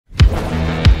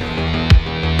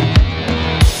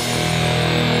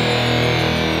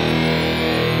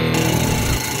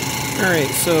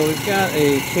Alright, so we've got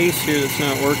a case here that's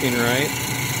not working right.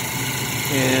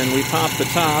 And we pop the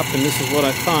top, and this is what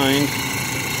I find.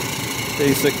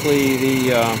 Basically,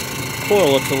 the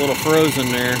coil looks a little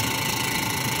frozen there.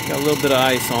 Got a little bit of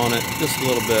ice on it, just a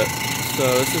little bit.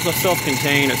 So this is a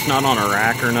self-contained, it's not on a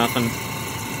rack or nothing.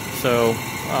 So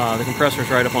the compressor's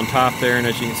right up on top there, and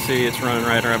as you can see, it's running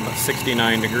right around about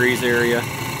 69 degrees area.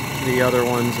 The other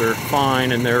ones are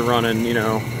fine, and they're running, you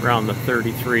know, around the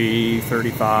 33,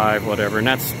 35, whatever. And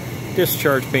that's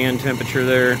discharge band temperature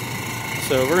there.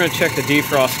 So we're going to check the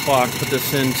defrost clock, put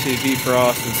this into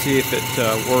defrost, and see if it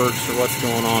works or what's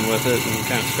going on with it, and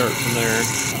kind of start from there.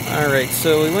 Alright,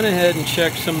 so we went ahead and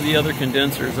checked some of the other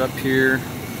condensers up here.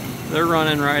 They're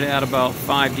running right at about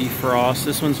 5 defrost.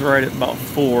 This one's right at about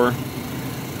 4.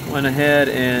 Went ahead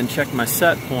and checked my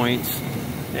set points,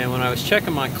 and when I was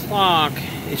checking my clock,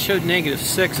 it showed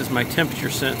 -6 as my temperature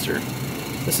sensor.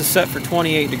 This is set for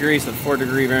 28 degrees with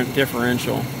 4-degree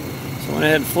differential. So I went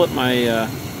ahead and flipped my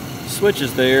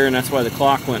switches there, and that's why the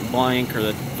clock went blank, or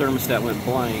the thermostat went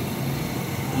blank.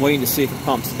 I'm waiting to see if it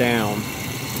pumps down.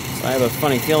 So I have a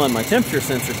funny feeling my temperature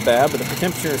sensor's bad, but if the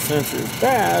temperature sensor is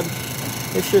bad,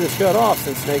 it should have shut off,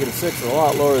 since -6 is a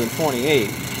lot lower than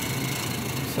 28.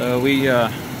 So we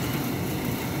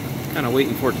kind of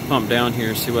waiting for it to pump down here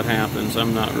and see what happens.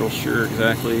 I'm not real sure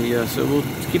exactly, so we'll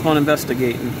keep on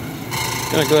investigating.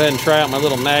 Gonna go ahead and try out my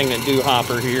little magnet dew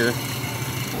hopper here.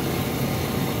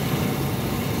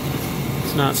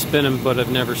 It's not spinning, but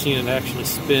I've never seen it actually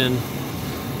spin.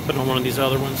 Put it on one of these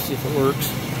other ones, see if it works.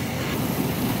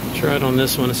 Try it on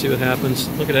this one and see what happens.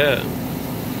 Look at that.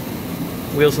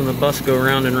 Wheels on the bus go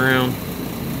round and round.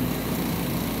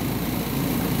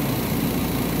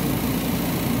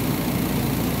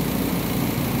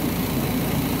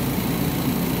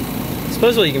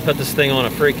 Supposedly you can put this thing on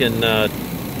a freaking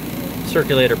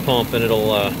circulator pump, and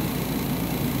it'll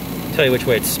tell you which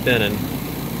way it's spinning.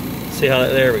 See how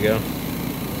that, there we go.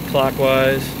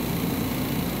 Clockwise,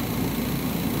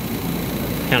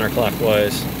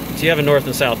 counterclockwise. So you have a north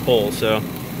and south pole, so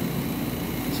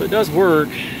it does work,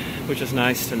 which is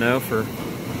nice to know for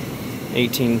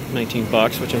 18, 19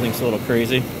 bucks, which I think is a little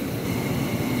crazy.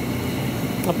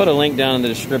 I'll put a link down in the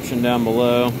description down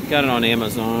below. Got it on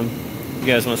Amazon. If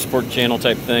you guys want to support the channel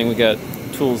type thing, we got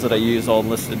tools that I use all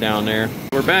listed down there.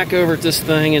 We're back over at this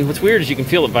thing, and what's weird is you can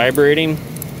feel it vibrating.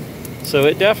 So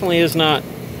it definitely is not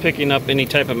picking up any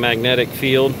type of magnetic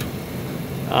field.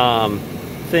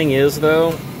 Thing is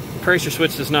though, pressure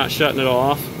switch is not shutting it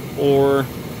off, or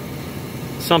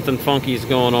something funky is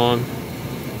going on.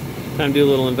 Time to do a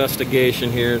little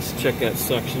investigation here. Let's check that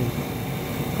suction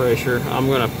pressure. I'm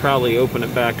going to probably open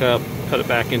it back up, put it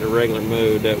back into regular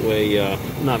mode, that way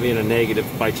not being a negative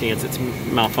by chance it's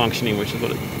malfunctioning, which is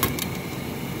what it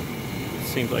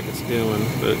seems like it's doing.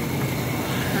 But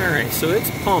alright, so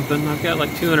it's pumping. I've got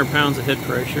like 200 pounds of head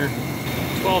pressure,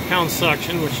 12-pound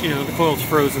suction, which, you know, the coil's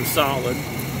frozen solid.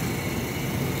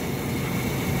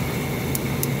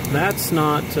 That's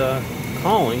not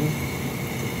calling.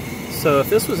 So if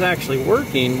this was actually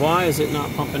working, why is it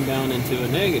not pumping down into a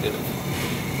negative?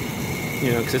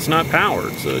 You know, because it's not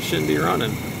powered, so it shouldn't be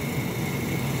running.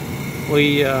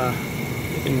 We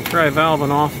can try valving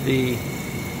off the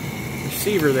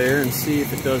receiver there and see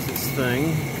if it does its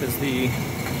thing, because the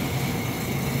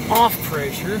off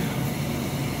pressure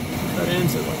cut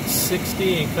ends at like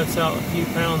 60 and cuts out a few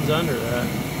pounds under that.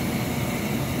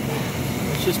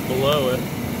 It's just below it.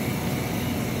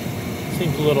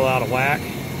 Seems a little out of whack.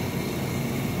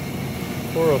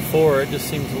 404, it just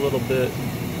seems a little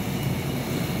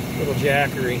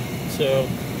jackery. So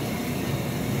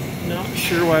not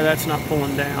sure why that's not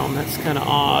pulling down. That's kind of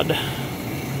odd.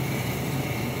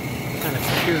 Kind of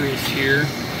curious here.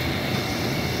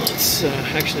 Let's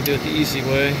actually do it the easy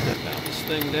way. Mount this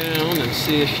thing down and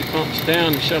see if she pumps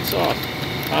down and shuts off.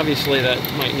 Obviously that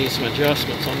might need some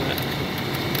adjustments on that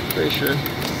pressure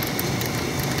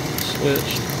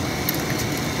switch.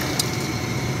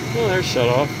 Well, there's shut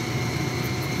off.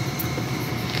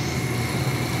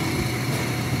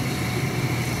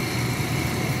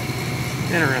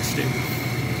 Interesting.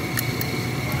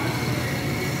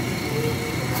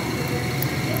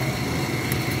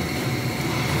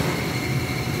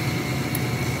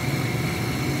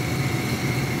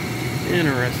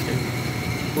 Interesting.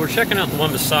 We're checking out the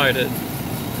one beside it,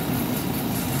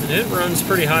 and it runs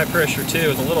pretty high pressure too,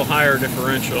 with a little higher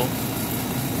differential.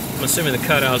 I'm assuming the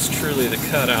cutout's truly the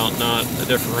cutout, not the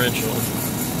differential.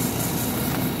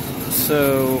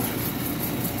 So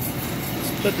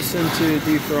let's put this into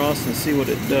defrost and see what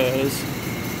it does.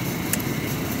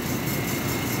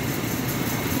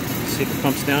 See if it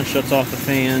pumps down, shuts off the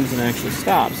fans, and actually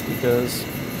stops, because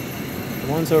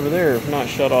ones over there have not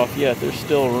shut off yet. They're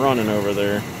still running over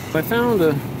there. I found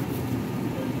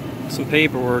some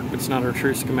paperwork, but it's not a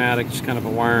true schematic. It's kind of a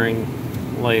wiring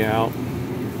layout.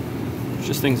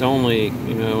 This thing's only,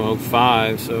 you know,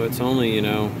 05, so it's only, you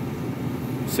know,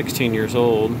 16 years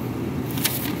old.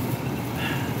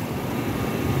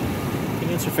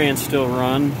 Condenser fans still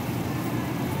run.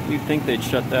 You'd think they'd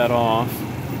shut that off.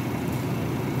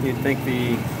 You'd think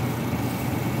the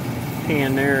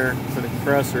pan there for the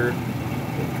compressor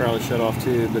would probably shut off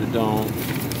too, but it don't.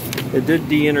 It did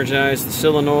de-energize the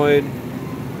solenoid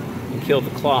and kill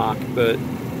the clock, but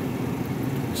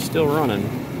it's still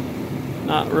running.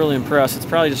 Not really impressed. It's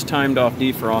probably just timed off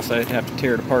defrost. I'd have to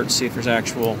tear it apart to see if there's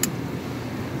actual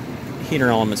heater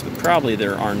elements, but probably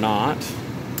there are not.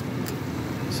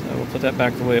 So we'll put that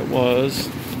back the way it was.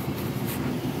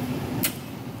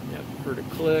 Yep, heard it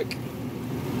click.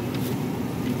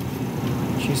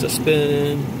 She's a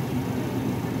spin.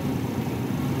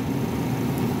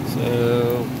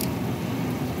 So,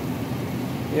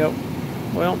 yep.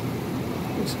 Well,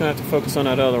 we're just gonna have to focus on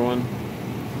that other one.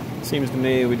 Seems to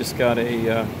me we just got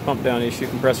a pump down issue.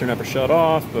 Compressor never shut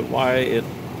off, but why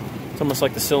it's almost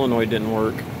like the solenoid didn't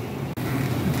work.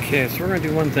 Okay, so we're going to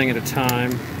do one thing at a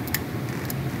time.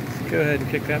 Let's go ahead and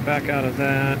kick that back out of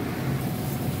that.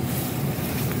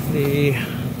 The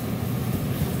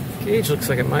gauge looks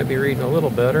like it might be reading a little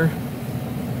better.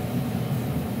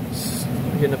 It's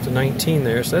getting up to 19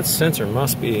 there, so that sensor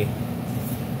must be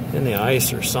in the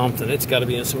ice or something. It's got to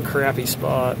be in some crappy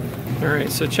spot.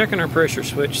 Alright, so checking our pressure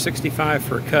switch, 65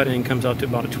 for a cut-in comes out to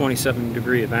about a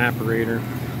 27-degree evaporator.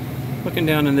 Looking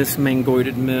down in this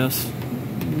mangoided mess,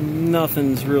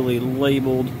 nothing's really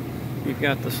labeled. You've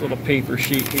got this little paper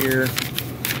sheet here,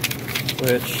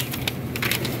 which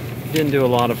didn't do a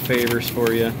lot of favors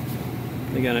for you.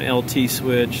 They got an LT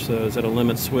switch, so is that a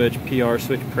limit switch, PR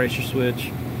switch, pressure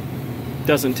switch?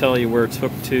 Doesn't tell you where it's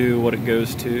hooked to, what it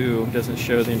goes to, doesn't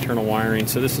show the internal wiring.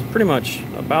 So this is pretty much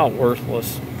about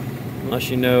worthless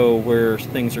unless you know where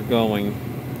things are going.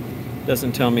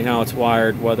 Doesn't tell me how it's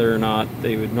wired, whether or not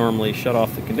they would normally shut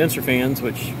off the condenser fans,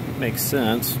 which makes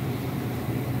sense.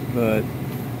 But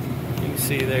you can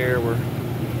see there we're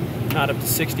not up to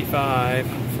 65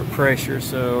 for pressure,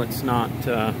 so it's not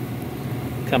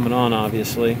coming on,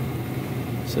 obviously.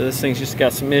 So this thing's just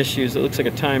got some issues. It looks like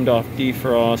a timed off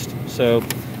defrost. So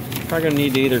probably gonna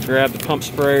need to either grab the pump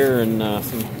sprayer and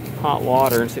some hot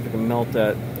water and see if we can melt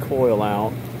that coil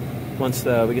out. Once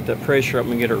we get that pressure up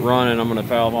and get it running, I'm gonna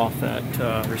valve off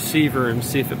that receiver and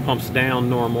see if it pumps down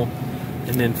normal,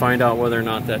 and then find out whether or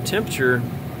not that temperature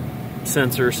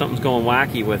sensor, something's going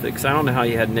wacky with it, because I don't know how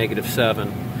you had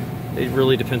 -7. It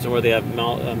really depends on where they have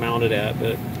mounted at,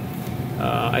 but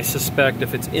I suspect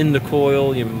if it's in the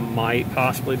coil, you might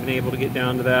possibly have been able to get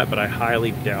down to that, but I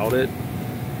highly doubt it.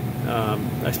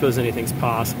 I suppose anything's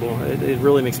possible. It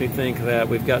really makes me think that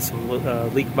we've got some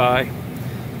leak by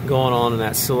going on in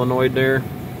that solenoid there.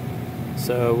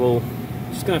 So we'll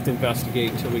just gonna have to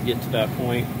investigate until we get to that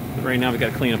point. But right now we've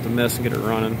got to clean up the mess and get it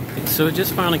running. So it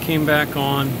just finally came back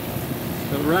on.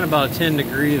 It'll run about a 10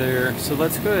 degree there. So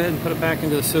let's go ahead and put it back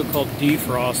into the so-called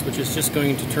defrost, which is just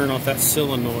going to turn off that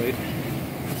solenoid.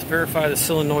 Let's verify the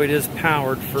solenoid is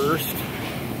powered first.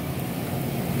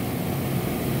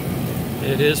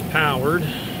 It is powered.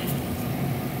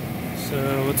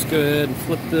 So let's go ahead and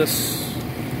flip this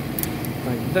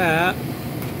like that.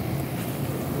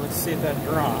 Let's see if that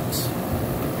drops.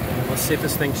 And let's see if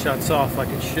this thing shuts off like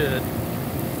it should.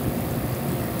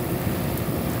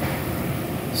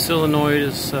 Solenoid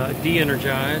is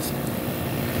de-energized.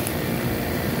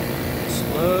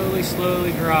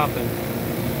 Slowly dropping.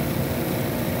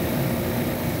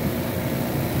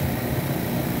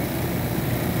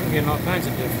 We're getting all kinds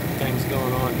of different things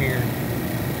going on here.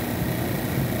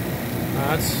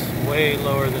 That's way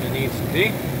lower than it needs to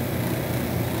be.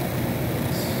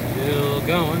 Still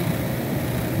going.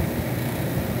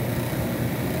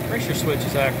 Pressure switch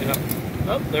is acting up.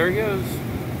 Oh, there he goes.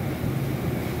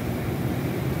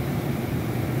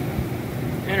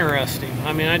 Interesting.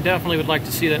 I mean, I definitely would like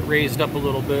to see that raised up a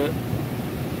little bit.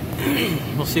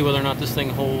 We'll see whether or not this thing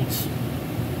holds.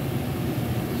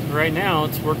 Right now,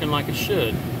 it's working like it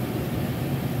should.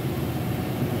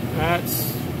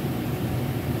 That's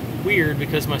weird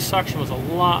because my suction was a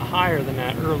lot higher than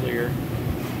that earlier.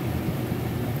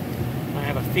 I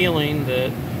have a feeling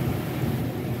that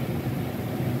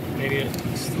maybe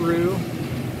it's through.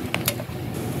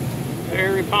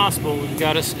 Very possible we've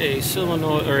got us a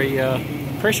solenoid or a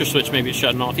pressure switch maybe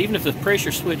shutting off. Even if the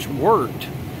pressure switch worked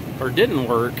or didn't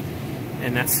work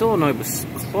and that solenoid was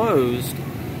closed,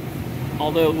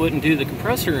 although it wouldn't do the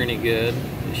compressor any good,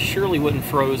 it surely wouldn't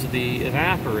froze the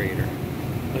evaporator.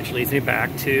 which leads me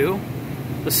back to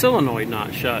the solenoid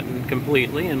not shutting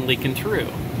completely and leaking through.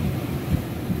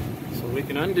 So we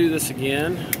can undo this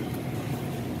again.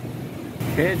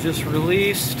 Okay, it just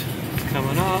released. It's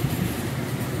coming up.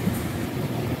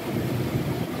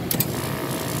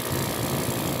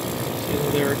 See,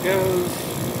 there it goes.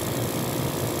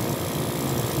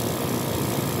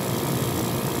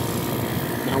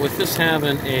 Now with this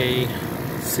having a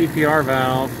CPR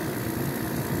valve,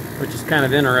 which is kind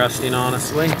of interesting,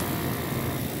 honestly.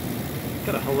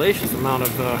 Got a hellacious amount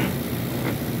of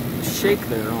shake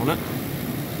there on it.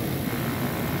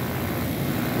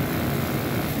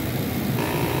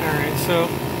 Alright, so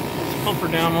let's pump her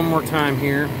down one more time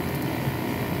here.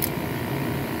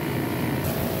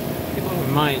 See what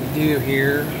we might do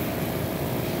here.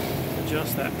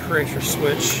 Adjust that pressure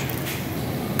switch.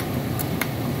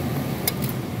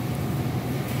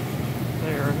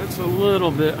 There, if it's a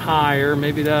little bit higher,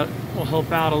 maybe that will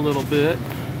help out a little bit.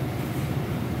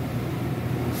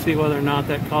 See whether or not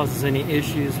that causes any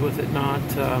issues with it not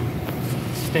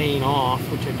staying off,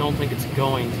 which I don't think it's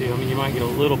going to. I mean, you might get a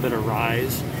little bit of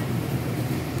rise.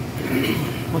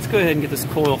 Let's go ahead and get this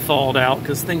coil thawed out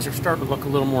because things are starting to look a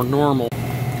little more normal.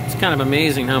 It's kind of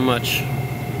amazing how much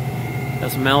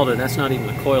has melted. That's not even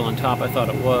the coil on top. I thought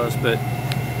it was, but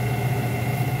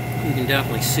you can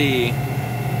definitely see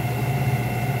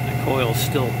the coil's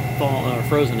still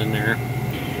frozen in there.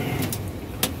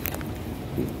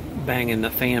 Banging the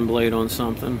fan blade on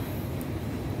something.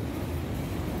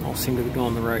 All seem to be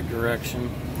going the right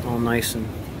direction. All nice and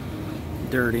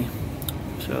dirty.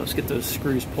 So let's get those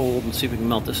screws pulled and see if we can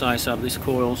melt this ice out of these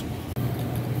coils.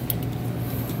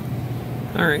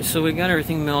 Alright, so we got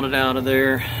everything melted out of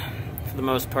there. For the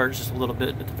most part, just a little bit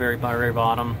at the very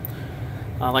bottom.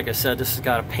 Like I said, this has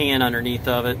got a pan underneath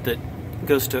of it that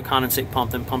goes to a condensate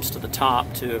pump, then pumps to the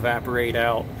top to evaporate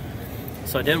out.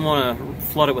 So I didn't want to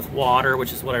flood it with water,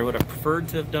 which is what I would have preferred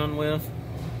to have done with.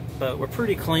 But we're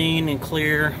pretty clean and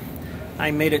clear.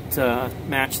 I made it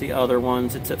match the other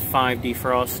ones. It's at 5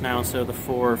 defrosts now instead of the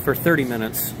 4 for 30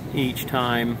 minutes each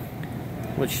time,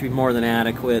 which should be more than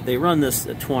adequate. They run this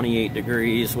at 28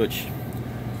 degrees, which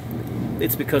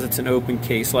it's because it's an open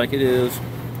case like it is.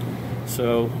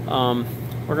 So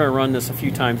we're going to run this a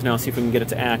few times now, see if we can get it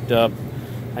to act up.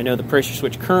 I know the pressure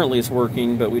switch currently is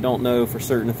working, but we don't know for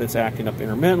certain if it's acting up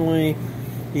intermittently.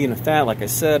 Even if that, like I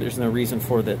said, there's no reason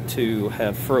for that to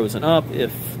have frozen up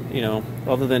if, you know,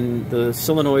 other than the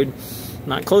solenoid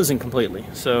not closing completely.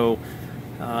 So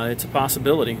it's a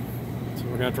possibility. So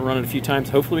we're going to have to run it a few times.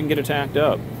 Hopefully we can get it to act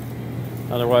up.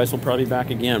 Otherwise, we'll probably be back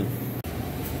again.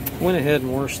 Went ahead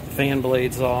and washed the fan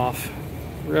blades off.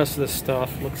 The rest of this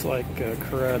stuff looks like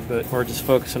crud, but we're just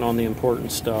focusing on the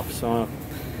important stuff. So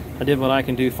I did what I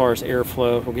can do as far as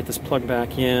airflow. We'll get this plugged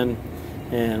back in,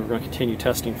 and we're going to continue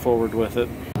testing forward with it.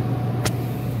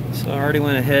 So I already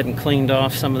went ahead and cleaned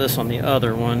off some of this on the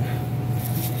other one.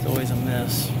 It's always a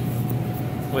mess,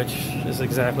 which is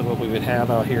exactly what we would have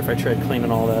out here if I tried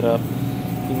cleaning all that up.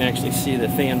 You can actually see the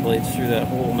fan blades through that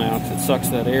hole now because it sucks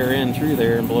that air in through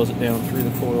there and blows it down through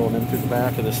the coil and then through the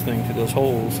back of this thing through those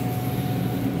holes. If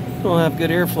you don't have good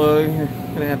airflow, you're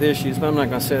going to have issues, but I'm not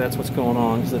going to say that's what's going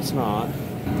on because it's not.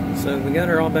 So we got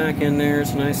her all back in there.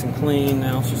 It's nice and clean.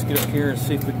 Now let's just get up here and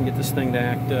see if we can get this thing to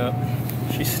act up.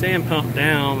 She's staying pumped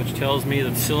down, which tells me that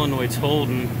the solenoid's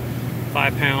holding.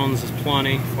 5 pounds is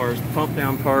plenty as far as the pump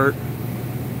down part.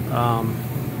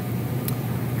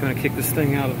 Going to kick this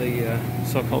thing out of the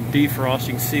so-called defrost.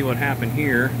 You can see what happened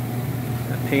here.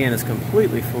 That pan is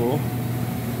completely full.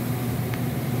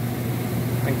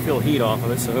 I can feel heat off of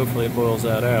it, so hopefully it boils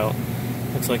that out.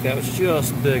 Looks like that was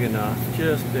just big enough.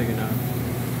 Just big enough.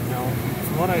 Now,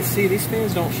 from what I see, these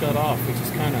fans don't shut off, which is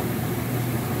kind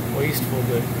of wasteful,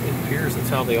 but it appears that's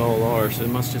how they all are. So it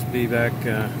must just be back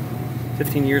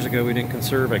 15 years ago we didn't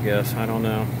conserve, I guess. I don't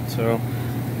know. So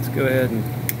let's go ahead and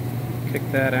kick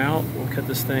that out. We'll cut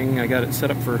this thing. I got it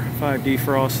set up for 5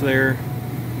 defrosts there.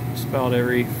 Just about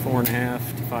every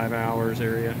 4.5 to 5 hours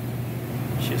area.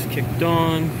 She's kicked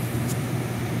on.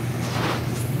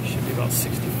 Should be about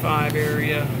 65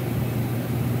 area.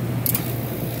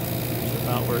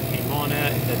 About where it came on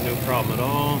at. It had no problem at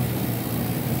all.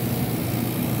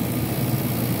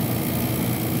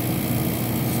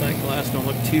 Sight glass don't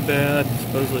look too bad.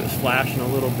 Supposedly it was flashing a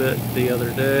little bit the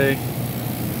other day.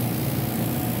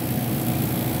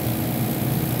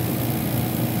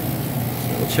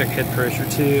 So we'll check head pressure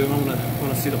too. I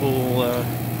want to see the whole.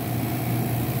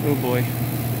 Oh boy!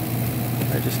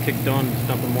 I just kicked on,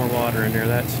 dumping more water in there.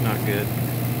 That's not good.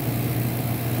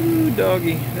 Ooh,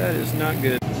 doggy, that is not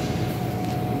good.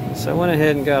 So I went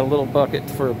ahead and got a little bucket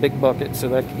for a big bucket so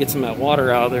that I could get some of that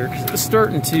water out of there because it's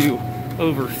starting to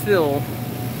overfill.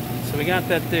 So we got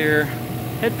that there.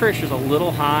 Head pressure's a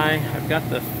little high. I've got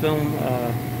the film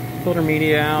filter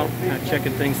media out, kind of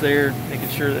checking things there, making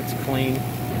sure that's clean.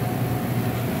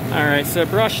 Alright, so I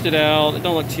brushed it out. It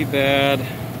don't look too bad.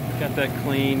 Got that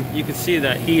clean. You can see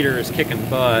that heater is kicking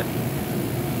butt.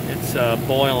 It's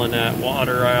boiling that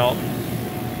water out.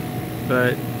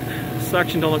 But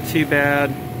suction don't look too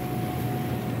bad.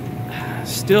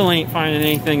 Still ain't finding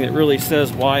anything that really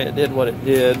says why it did what it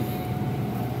did.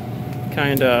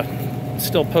 Kinda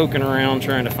still poking around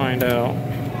trying to find out.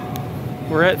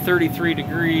 We're at 33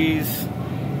 degrees.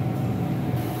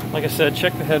 Like I said,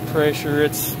 check the head pressure.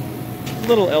 It's a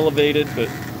little elevated, but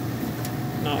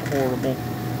not horrible.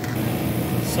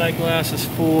 Sight glass is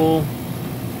full.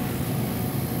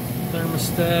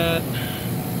 Thermostat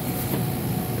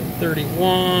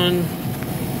 31,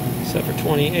 set for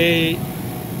 28.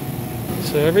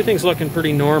 So everything's looking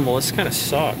pretty normal. This kind of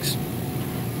sucks.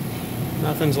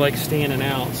 Nothing's like standing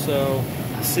out. So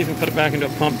let's see if we can put it back into a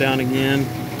pump down again.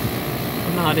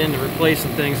 I'm not into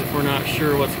replacing things if we're not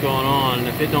sure what's going on. And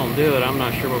if it don't do it, I'm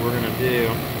not sure what we're gonna do.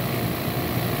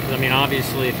 I mean,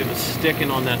 obviously, if it was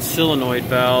sticking on that solenoid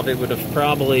valve, it would have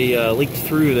probably leaked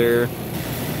through there.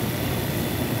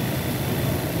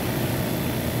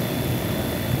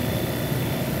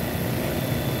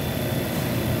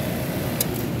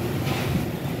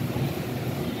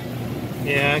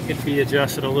 Yeah, it could be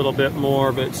adjusted a little bit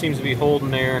more, but it seems to be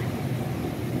holding there.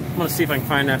 I'm gonna see if I can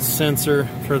find that sensor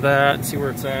for that and see where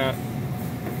it's at.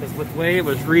 Because with the way it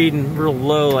was reading real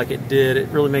low like it did, it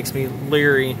really makes me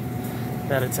leery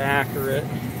that it's accurate.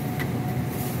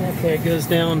 Okay, it goes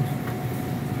down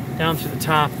to the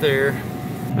top there.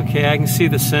 Okay, I can see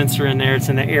the sensor in there. It's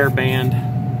in the air band.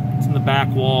 It's in the back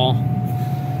wall.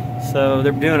 So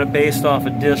they're doing it based off a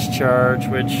discharge,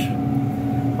 which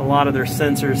a lot of their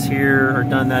sensors here are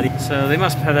done that. So they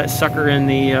must have that sucker in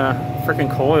the frickin'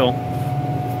 coil.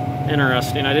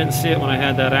 Interesting. I didn't see it when I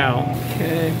had that out.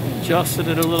 Okay, adjusted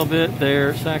it a little bit there.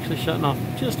 It's actually shutting off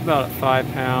just about at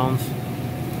 5 pounds.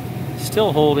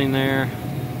 Still holding there.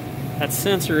 That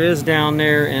sensor is down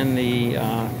there in the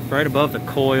right above the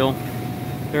coil.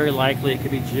 Very likely it could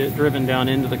be driven down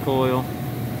into the coil.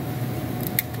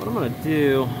 What I'm going to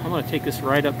do, I'm going to take this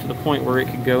right up to the point where it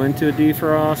could go into a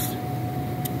defrost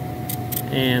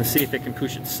and see if it can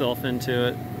push itself into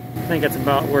it. I think that's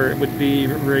about where it would be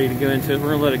ready to go into it. We're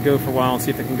going to let it go for a while and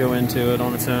see if it can go into it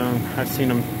on its own. I've seen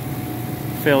them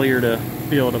failure to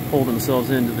be able to pull themselves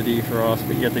into the defrost,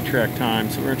 but yet they track time,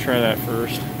 so we're going to try that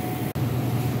first.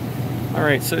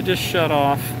 Alright, so it just shut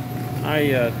off.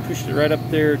 I pushed it right up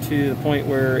there to the point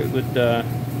where it would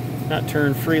not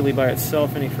turn freely by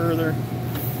itself any further.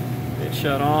 It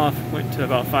shut off, went to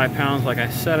about 5 pounds like I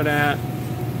set it at.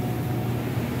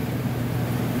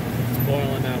 It's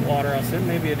boiling that water out. So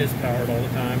maybe it is powered all the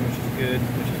time, which is good,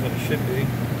 which is what it should be.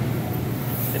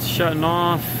 It's shutting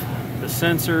off. The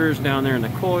sensors down there in the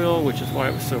coil, which is why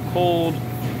it was so cold.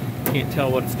 Can't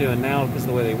tell what it's doing now because of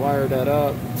the way they wired that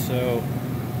up. So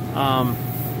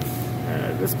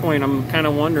at this point I'm kind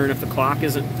of wondering if the clock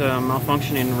isn't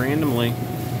malfunctioning randomly.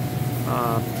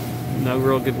 No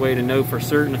real good way to know for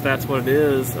certain if that's what it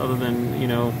is, other than, you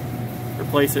know,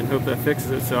 replace it and hope that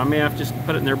fixes it. So I may have to just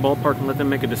put it in their ballpark and let them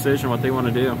make a decision what they want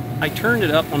to do. I turned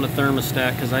it up on the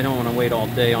thermostat because I don't want to wait all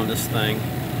day on this thing.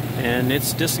 And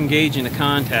it's disengaging the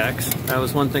contacts. That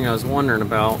was one thing I was wondering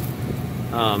about.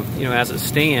 You know, as it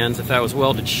stands, if that was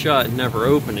welded shut and never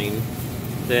opening,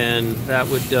 then that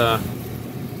would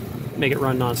make it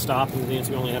run non-stop, and means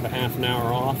we only have a half an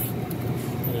hour off.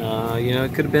 You know,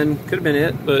 it could have been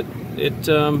it, but it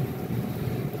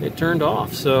turned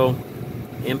off. So,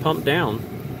 and pumped down.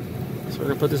 So we're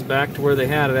gonna put this back to where they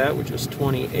had it at, which was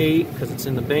 28, because it's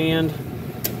in the band.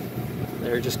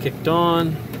 There, it just kicked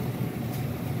on.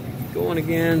 Going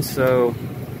again, so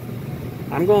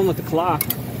I'm going with the clock.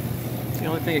 It's the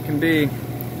only thing it can be,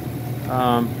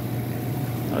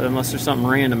 unless there's something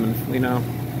random, and you know.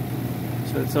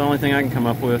 So it's the only thing I can come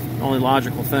up with, only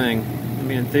logical thing. I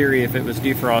mean, in theory, if it was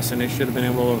defrosting, they should have been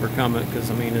able to overcome it,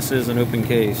 because I mean, this is an open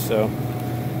case. So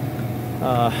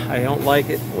I don't like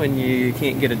it when you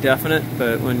can't get a definite,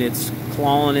 but when it's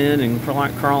clawing in and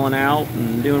crawling out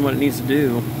and doing what it needs to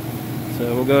do.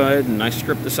 So we'll go ahead, and I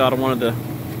stripped this out of one of the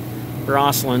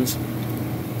Roslins.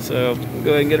 So we'll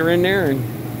go ahead and get her in there and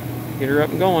get her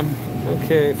up and going.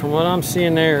 Okay, from what I'm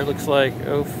seeing there, it looks like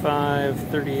 05,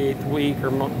 38th week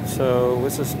or so.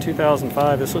 This is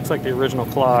 2005. This looks like the original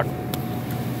clock.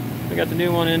 We got the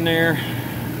new one in there.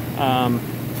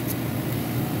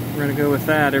 We're gonna go with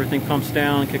that. Everything pumps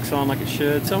down, kicks on like it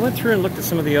should. So I went through and looked at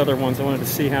some of the other ones. I wanted to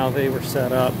see how they were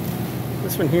set up.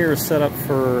 This one here is set up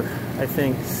for, I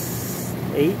think,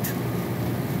 8.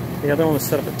 The other one was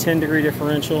set up at 10-degree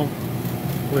differential,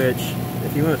 which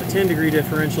if you went with a 10-degree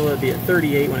differential, it'd be at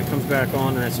 38 when it comes back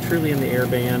on, and that's truly in the air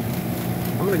band.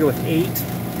 I'm going to go with 8,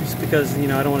 just because, you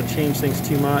know, I don't want to change things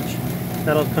too much.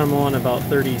 That'll come on about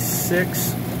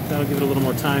 36. That'll give it a little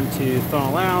more time to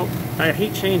thaw out. I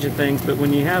hate changing things, but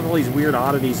when you have all these weird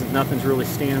oddities and nothing's really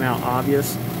standing out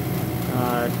obvious,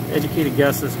 educated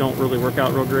guesses don't really work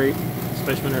out real great,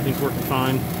 especially when everything's working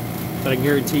fine. But I can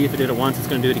guarantee you if I did it once, it's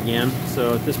going to do it again.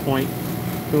 So at this point,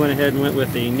 we went ahead and went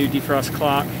with the new defrost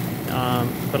clock,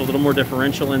 put a little more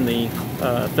differential in the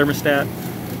thermostat.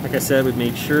 Like I said, we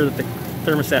made sure that the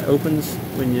thermostat opens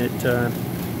when it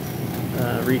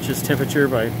reaches temperature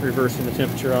by reversing the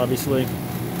temperature, obviously.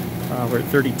 We're at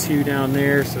 32 down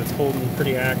there, so it's holding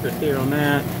pretty accurate there on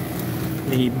that.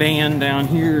 The band down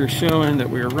here is showing that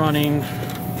we're running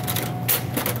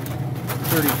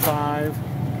 35,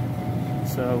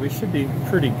 so we should be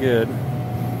pretty good.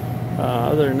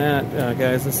 Other than that,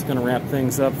 guys, this is going to wrap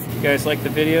things up. If you guys like the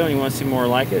video and you want to see more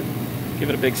like it, give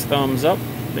it a big thumbs up.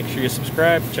 Make sure you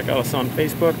subscribe. Check out us on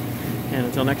Facebook. And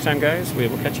until next time, guys, we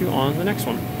will catch you on the next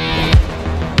one.